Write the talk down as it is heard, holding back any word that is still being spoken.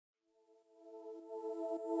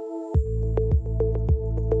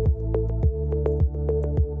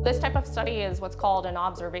This type of study is what's called an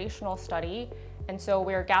observational study, and so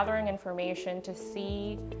we're gathering information to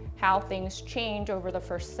see how things change over the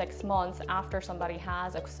first 6 months after somebody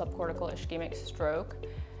has a subcortical ischemic stroke,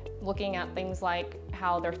 looking at things like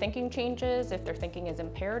how their thinking changes, if their thinking is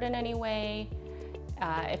impaired in any way,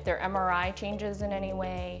 if their MRI changes in any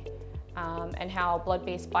way, and how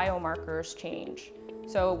blood-based biomarkers change.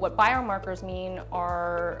 So what biomarkers mean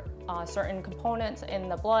are certain components in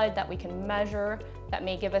the blood that we can measure that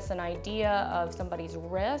may give us an idea of somebody's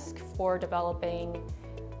risk for developing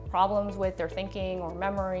problems with their thinking or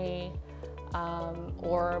memory,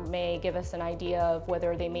 or may give us an idea of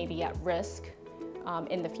whether they may be at risk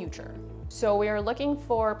in the future. So we are looking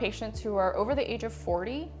for patients who are over the age of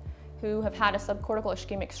 40 who have had a subcortical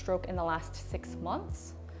ischemic stroke in the last 6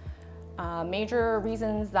 months. Major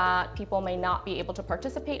reasons that people may not be able to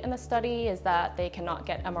participate in the study is that they cannot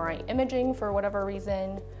get MRI imaging for whatever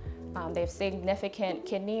reason, they have significant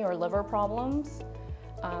kidney or liver problems,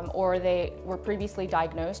 or they were previously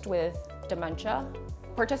diagnosed with dementia.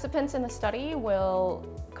 Participants in the study will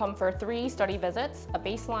come for 3 study visits, a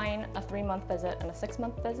baseline, a 3-month visit, and a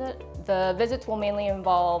 6-month visit. The visits will mainly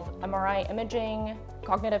involve MRI imaging,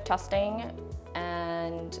 cognitive testing,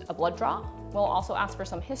 and a blood draw. We'll also ask for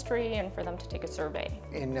some history and for them to take a survey.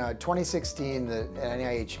 In 2016, the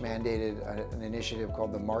NIH mandated an initiative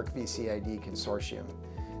called the MARC-VCID Consortium.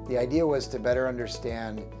 The idea was to better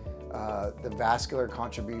understand the vascular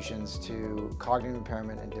contributions to cognitive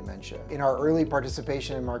impairment and dementia. In our early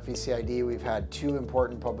participation in MARC-VCID, we've had 2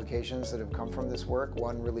 important publications that have come from this work,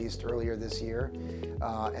 one released earlier this year,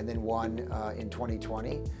 and then one in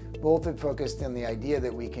 2020. Both have focused on the idea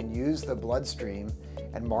that we can use the bloodstream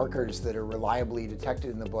and markers that are reliably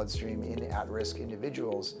detected in the bloodstream in at-risk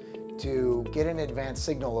individuals to get an advanced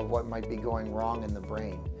signal of what might be going wrong in the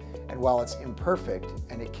brain. And while it's imperfect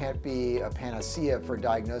and it can't be a panacea for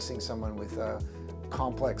diagnosing someone with a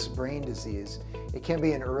complex brain disease, it can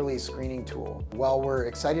be an early screening tool. While we're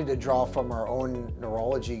excited to draw from our own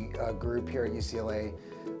neurology group here at UCLA,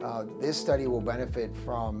 this study will benefit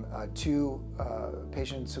from 2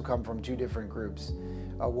 patients who come from 2 different groups.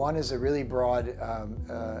 One is a really broad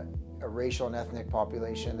a racial and ethnic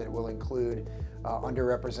population that will include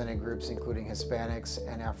underrepresented groups including Hispanics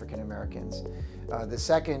and African Americans. The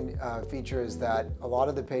second feature is that a lot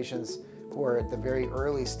of the patients who are at the very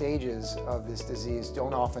early stages of this disease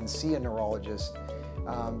don't often see a neurologist.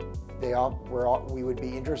 We would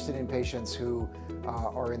be interested in patients who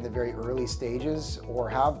are in the very early stages or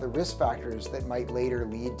have the risk factors that might later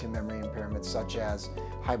lead to memory impairments such as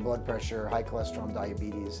high blood pressure, high cholesterol, and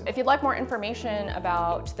diabetes. If you'd like more information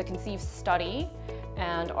about the CONCIEVE study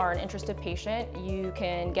and are an interested patient, you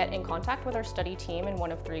can get in contact with our study team in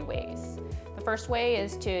one of 3 ways. The first way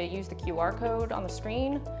is to use the QR code on the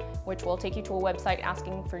screen, which will take you to a website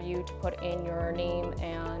asking for you to put in your name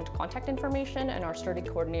and contact information, and our study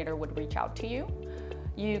coordinator would reach out to you.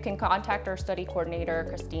 You can contact our study coordinator,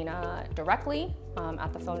 Christina, directly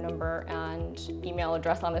at the phone number and email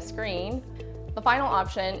address on the screen. The final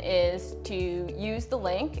option is to use the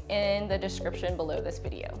link in the description below this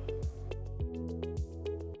video.